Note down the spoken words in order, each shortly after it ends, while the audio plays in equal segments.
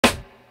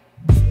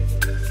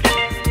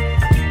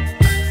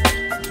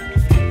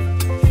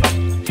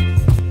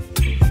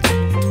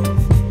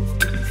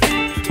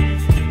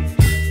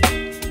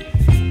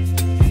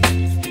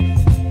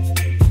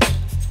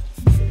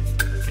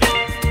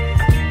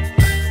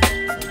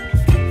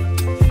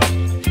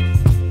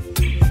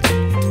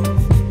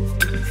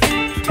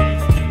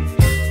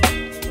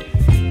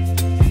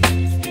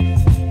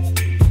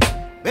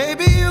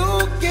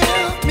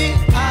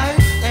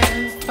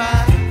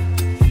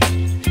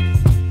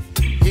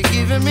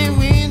giving me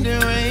wind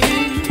and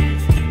rain.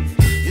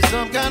 You're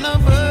some kind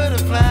of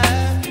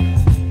butterfly.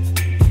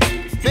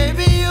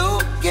 Baby, you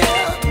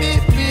give me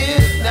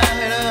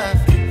midnight.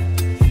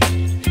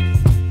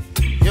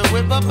 You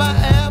whip up my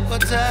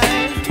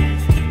appetite.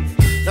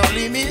 Don't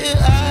leave me here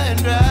high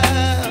and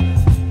dry.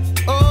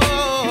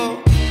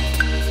 Oh,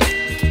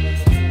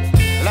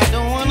 well, I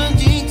don't wanna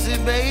jinx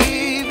it,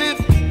 baby,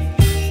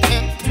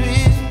 and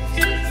twist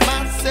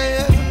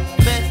myself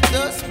at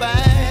the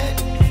spine.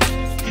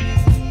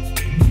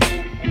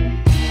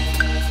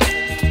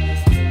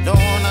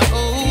 Don't wanna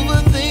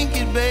overthink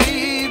it,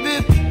 baby.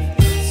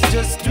 It's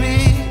just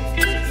twist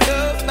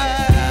your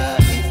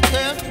body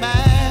and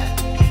mine.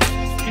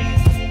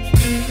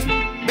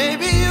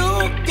 Baby, you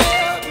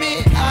give me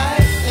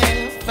ice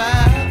and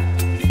fire.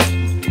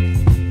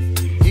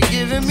 You're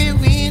giving me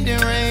wind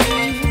and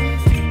rain.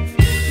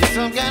 You're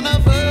some kind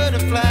of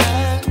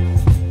butterfly.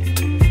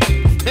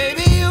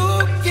 Baby, you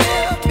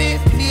give me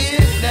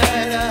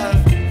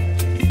midnight.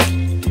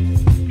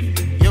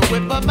 You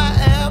whip up my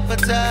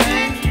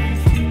appetite.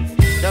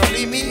 Don't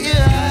leave me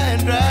here high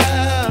and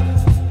dry.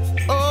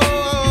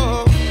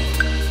 Oh,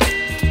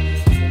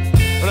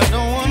 but I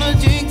don't wanna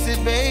jinx it,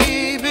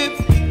 baby.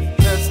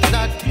 Let's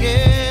not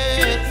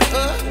get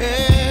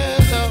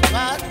ahead of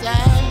my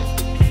time.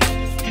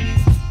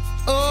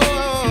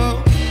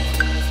 Oh,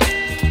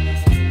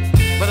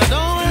 but I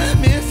don't wanna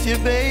miss you,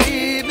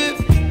 baby.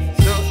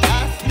 So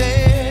I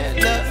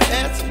stand up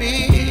and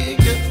speak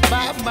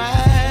my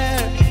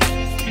mind.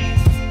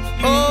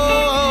 Oh.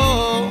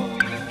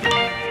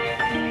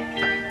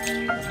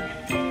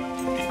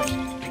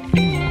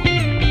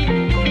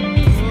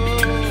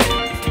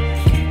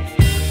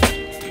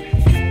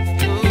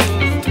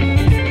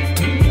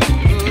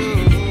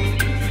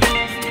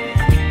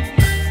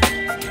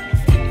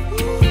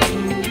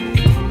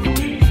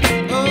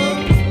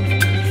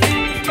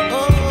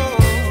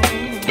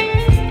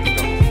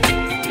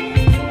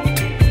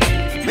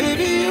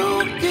 Baby, you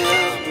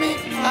give me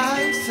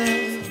ice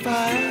and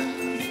fire.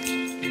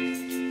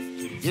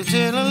 You're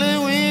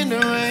chilling wind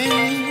and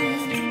rain.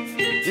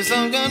 You're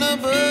some kind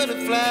of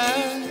butterfly.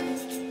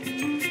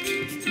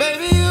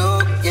 Baby, you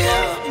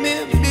give me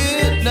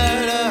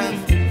midnight.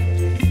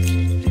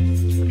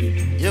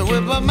 You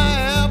whip up my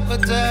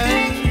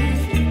appetite.